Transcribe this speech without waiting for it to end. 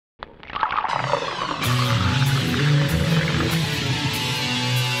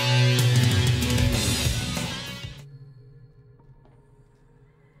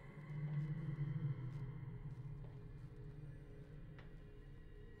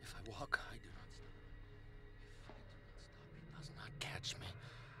If I walk, I do not stop. If I do not stop, he does not catch me.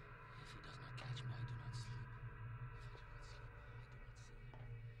 If he does not catch me, I do not sleep. If I do not sleep, I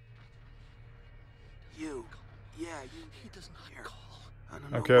do not sleep. Yeah, you. He does not Here. call. I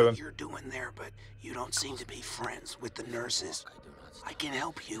don't know Okay, what then. you're doing there, but you don't seem to be friends with the nurses. I do not stop. I can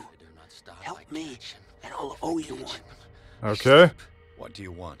help you. I do not stop. I Help me, catch him. and I'll If I owe you catch one. him, Okay. sleep. What do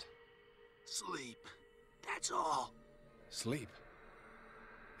you want? Sleep. That's all. Sleep?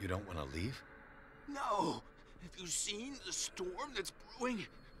 You don't want to leave? No. Have you seen the storm that's brewing?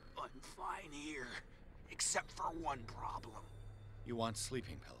 I'm fine here. Except for one problem. You want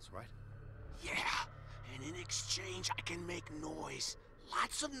sleeping pills, right? Yeah. And in exchange, I can make noise.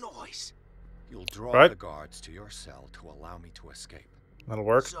 Lots of noise. You'll draw Right. the guards to your cell to allow me to escape. That'll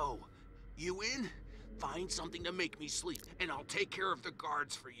work. So, you in? Find something to make me sleep, and I'll take care of the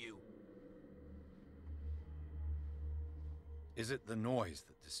guards for you. Is it the noise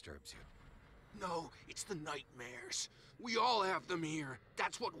that disturbs you? No, it's the nightmares. We all have them here.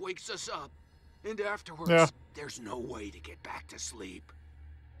 That's what wakes us up. And afterwards, Yeah. there's no way to get back to sleep.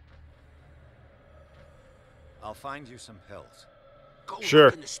 I'll find you some pills. Go Sure.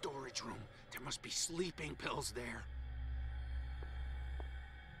 look in the storage room. There must be sleeping pills there.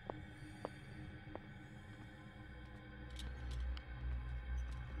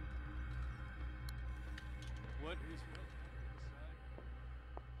 What is well inside?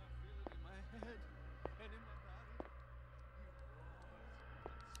 I feel it in my head and in my body.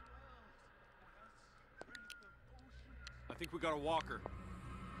 I think we got a walker.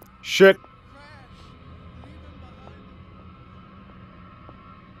 Shit. Crash! Leave him behind.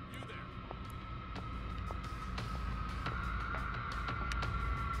 You there?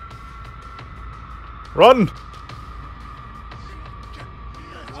 Run!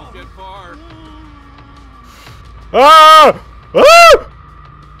 Won't get far. Ah! Ah!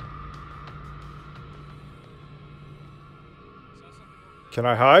 Can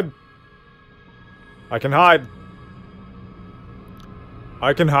I hide? I can hide.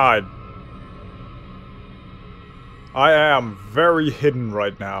 I can hide. I am very hidden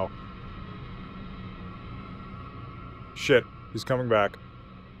right now. Shit, he's coming back.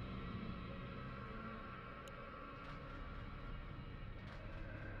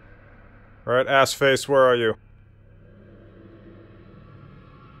 Alright, ass face, where are you?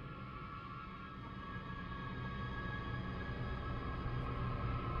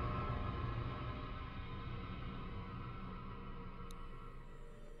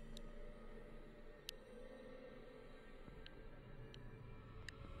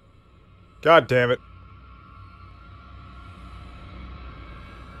 God damn it.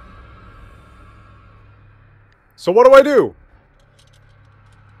 So what do I do?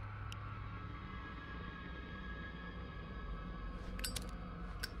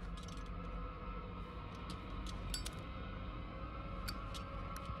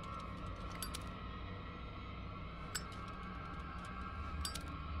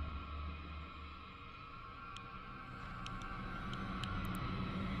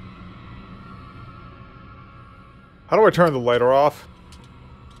 How do I turn the lighter off?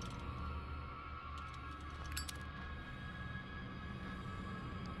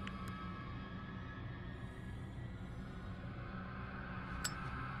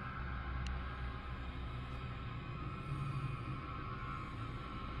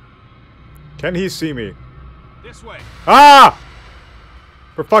 Can he see me? This way. Ah!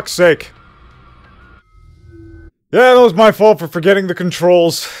 For fuck's sake. Yeah, that was my fault for forgetting the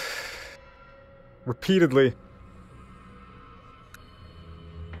controls. Repeatedly.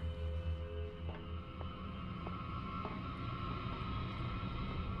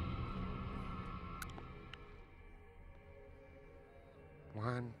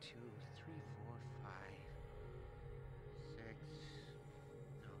 One, two, three, four, five, six.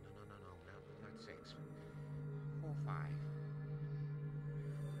 No, not six. 4, 5.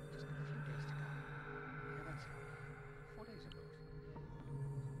 Just a few days to go. Yeah, that's it. 4 days ago.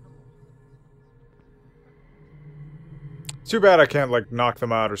 Too bad I can't, like, knock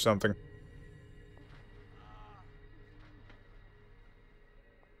them out or something.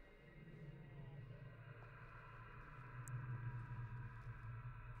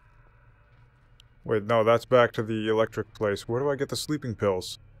 Wait, no, that's back to the electric place. Where do I get the sleeping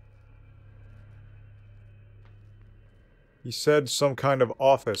pills? He said some kind of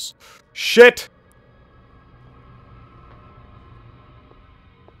office. Shit!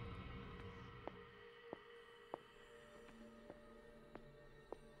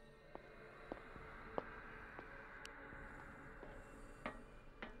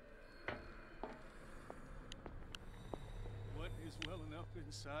 What is well welling up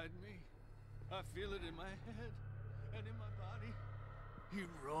inside me. I feel it in my head and in my body. He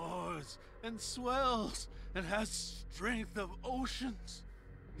roars and swells and has strength of oceans.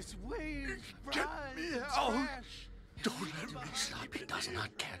 His waves Get rise me and out. crash. Don't let me sleep. He does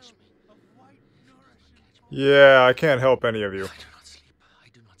not catch me. Of white nourishing Yeah, I can't help any of you. I do not sleep. I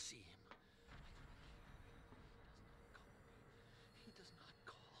do not see him. He does not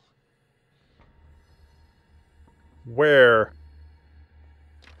call. Where?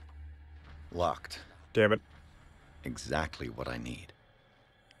 Locked. Damn it. Exactly what I need.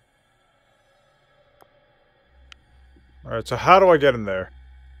 Alright, so how do I get in there?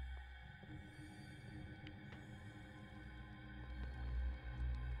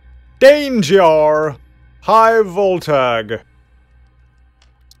 Danger! High voltag.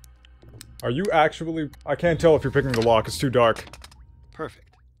 Are you actually... I can't tell if you're picking the lock, it's too dark.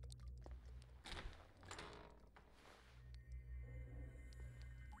 Perfect.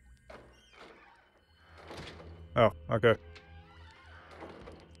 Oh, okay.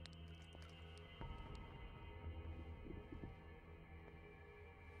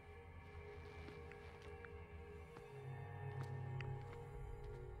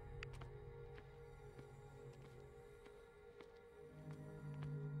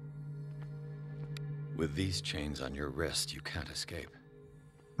 With these chains on your wrist, you can't escape.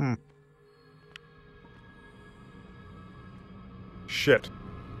 Shit.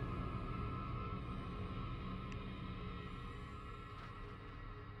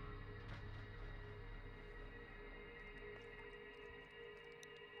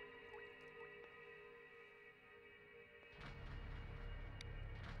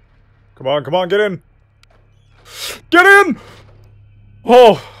 Come on, get in! Get in!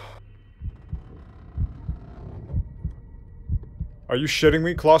 Oh! Are you shitting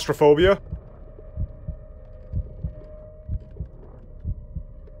me? Claustrophobia?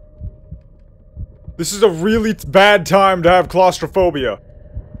 This is a really bad time to have claustrophobia.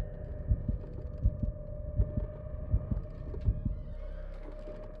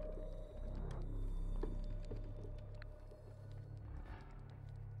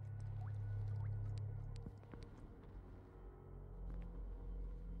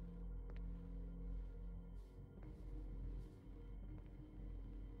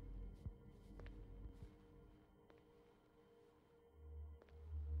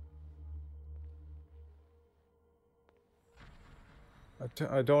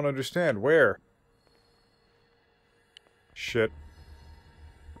 I don't understand. Where? Shit.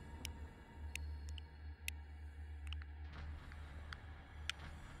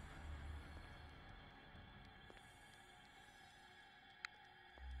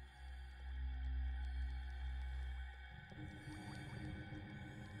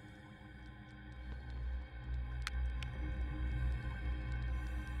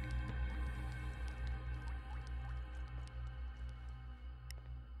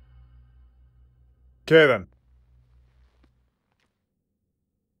 Okay then.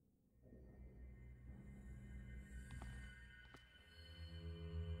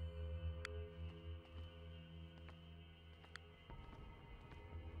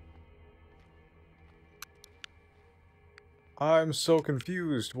 I'm so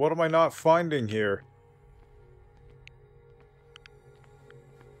confused. What am I not finding here?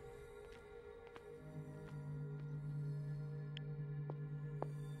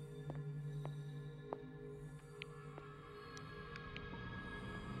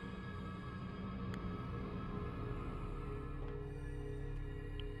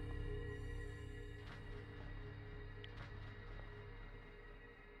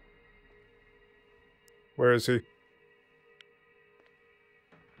 Where is he?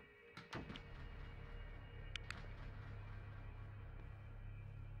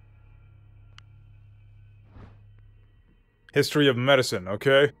 History of medicine,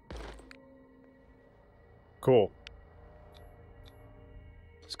 okay? Cool.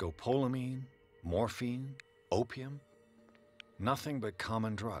 Scopolamine, morphine, opium. Nothing but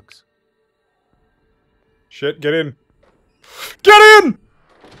common drugs. Shit, get in. Get in!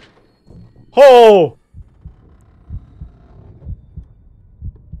 Oh!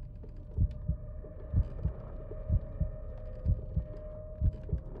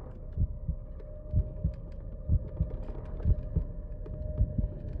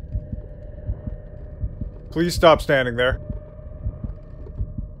 Please stop standing there.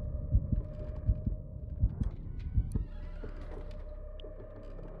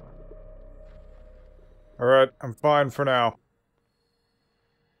 Alright, I'm fine for now.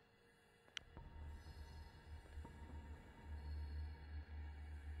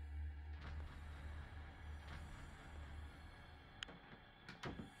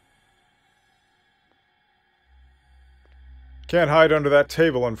 Can't hide under that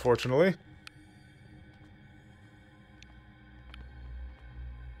table, unfortunately.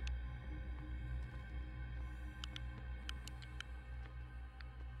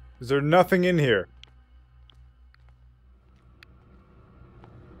 Is there nothing in here?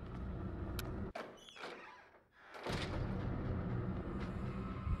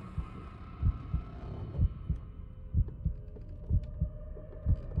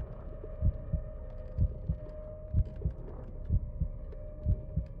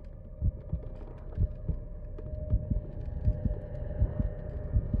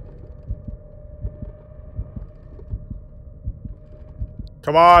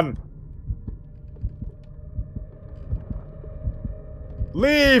 Come on!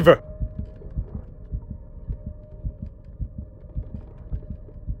 Leave!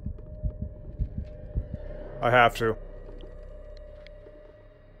 I have to.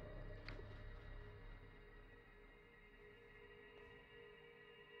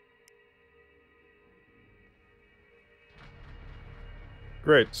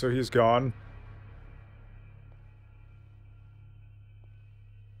 Great, so he's gone.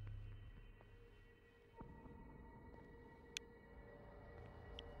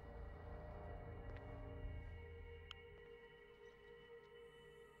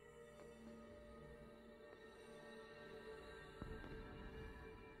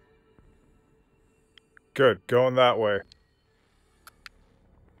 Good, going that way.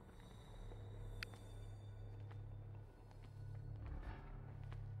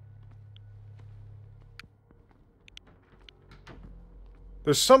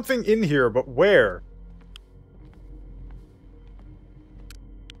 There's something in here, but where?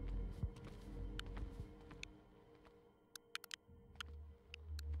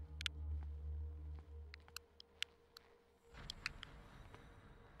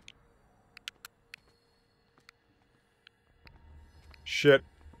 Shit.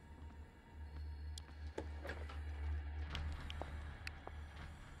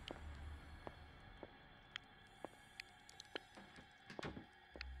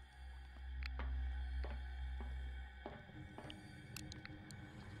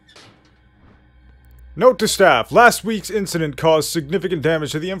 Note to staff, last week's incident caused significant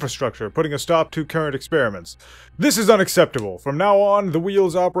damage to the infrastructure, putting a stop to current experiments. This is unacceptable. From now on, the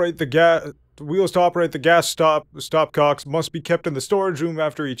wheels to operate the gas stopcocks must be kept in the storage room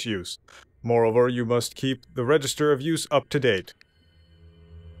after each use. Moreover, you must keep the register of use up to date.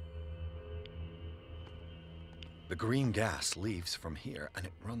 The green gas leaves from here, and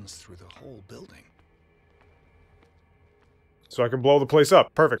it runs through the whole building. So I can blow the place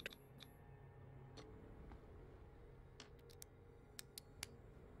up. Perfect.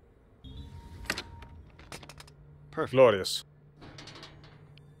 Perfect. Glorious.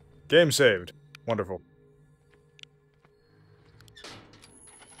 Game saved. Wonderful.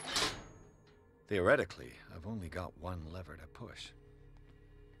 Theoretically, I've only got one lever to push.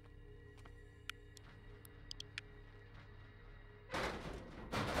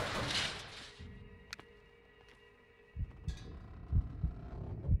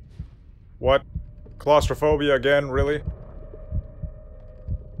 What? Claustrophobia again, really?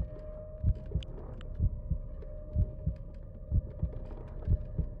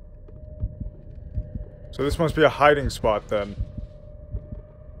 So this must be a hiding spot, then.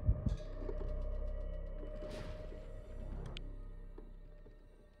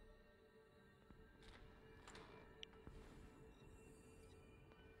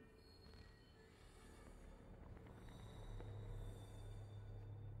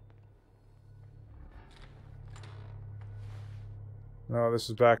 No, this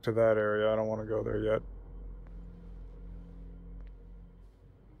is back to that area. I don't want to go there yet.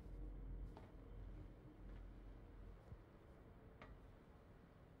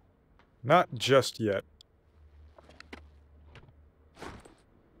 Not just yet.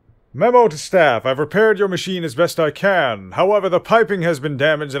 Memo to staff. I've repaired your machine as best I can. However, the piping has been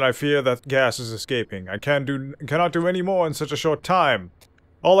damaged and I fear that gas is escaping. I cannot do any more in such a short time.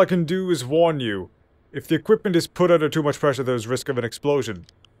 All I can do is warn you. If the equipment is put under too much pressure, there's risk of an explosion.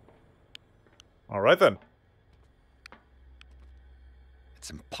 Alright then. It's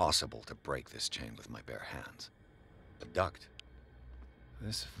impossible to break this chain with my bare hands. The duct.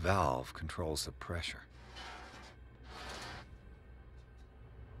 This valve controls the pressure.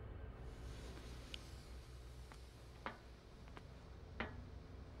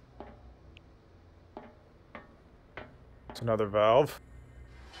 It's another valve.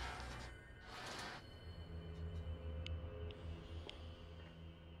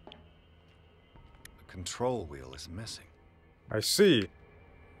 The control wheel is missing. I see.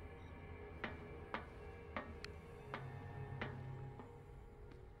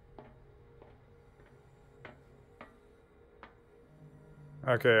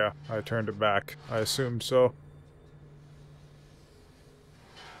 Okay, yeah, I turned it back. I assumed so.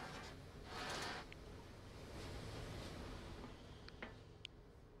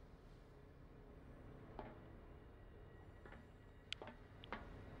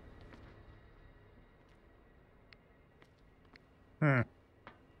 Hmm.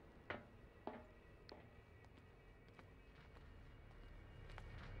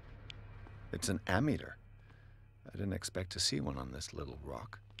 It's an ammeter. I didn't expect to see one on this little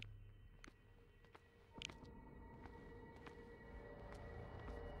rock.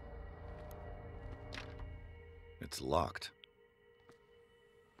 It's locked.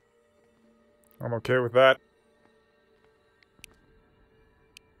 I'm okay with that.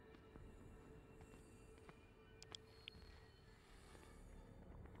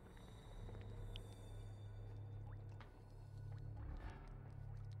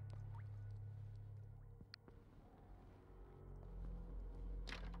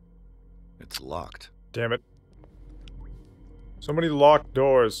 It's locked. Damn it. So many locked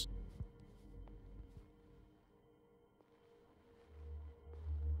doors.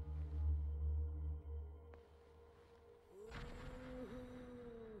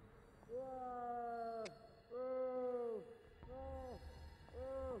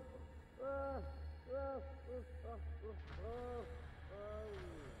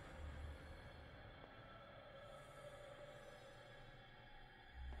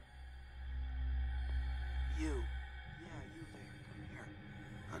 You there. Come here.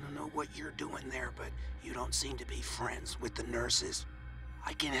 I don't know what you're doing there, but you don't seem to be friends with the nurses.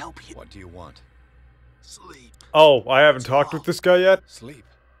 I can help you. What do you want? Sleep. Oh, I haven't talked with this guy yet? Sleep.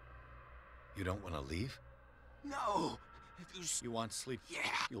 You don't want to leave? No. If you... You want sleep? Yeah.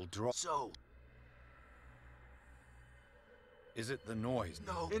 You'll draw. So... Is it the noise?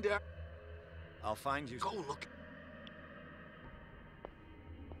 No. I'll find you. Go look.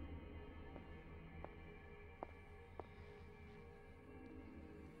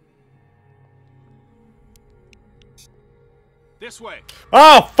 This way.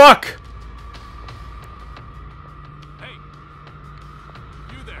 Oh, fuck! Hey,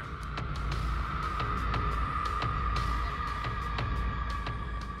 you there.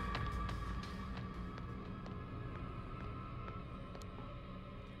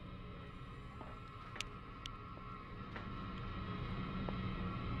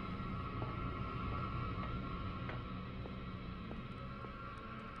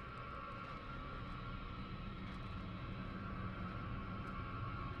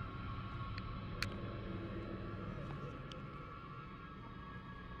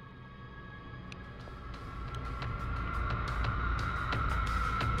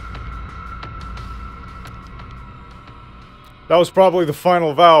 That was probably the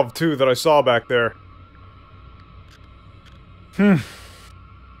final valve, too, that I saw back there.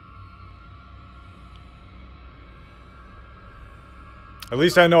 At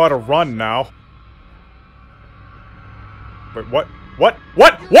least I know how to run now. Wait, what? What?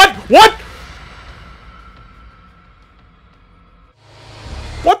 What? What? What?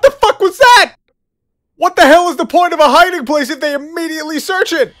 What the fuck was that? What the hell is the point of a hiding place if they immediately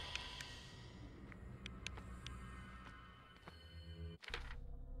search it?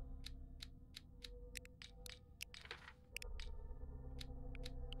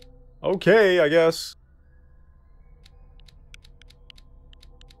 Okay, I guess.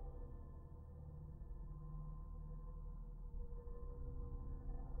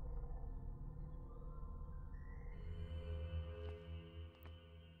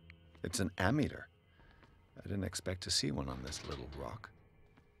 It's an ammeter. I didn't expect to see one on this little rock.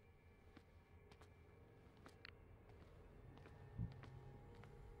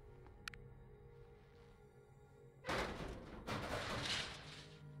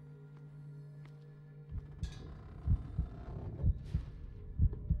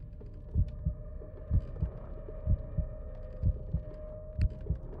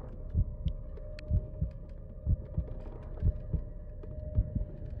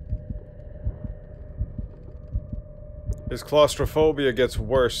 His claustrophobia gets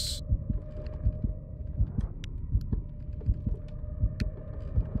worse.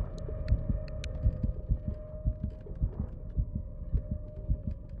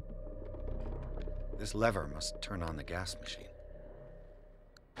 This lever must turn on the gas machine.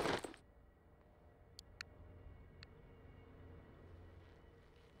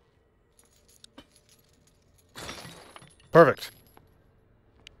 Perfect.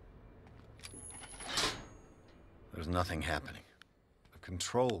 There's nothing happening. The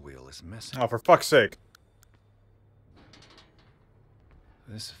control wheel is missing. Oh, for fuck's sake.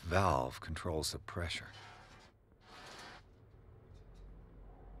 This valve controls the pressure.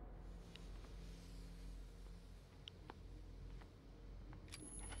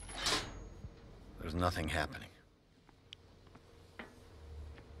 was nothing happening.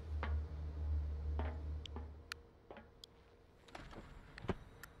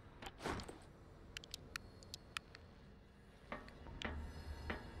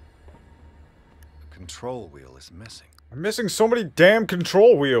 The control wheel is missing. I'm missing so many damn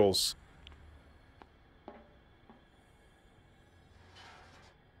control wheels.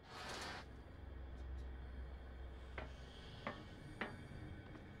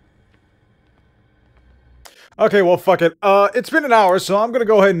 Okay, well, fuck it. It's been an hour, so I'm gonna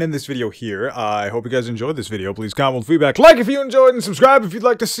go ahead and end this video here. I hope you guys enjoyed this video. Please comment with feedback. Like if you enjoyed, and subscribe if you'd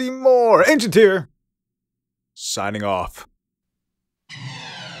like to see more. Ancient here. Signing off.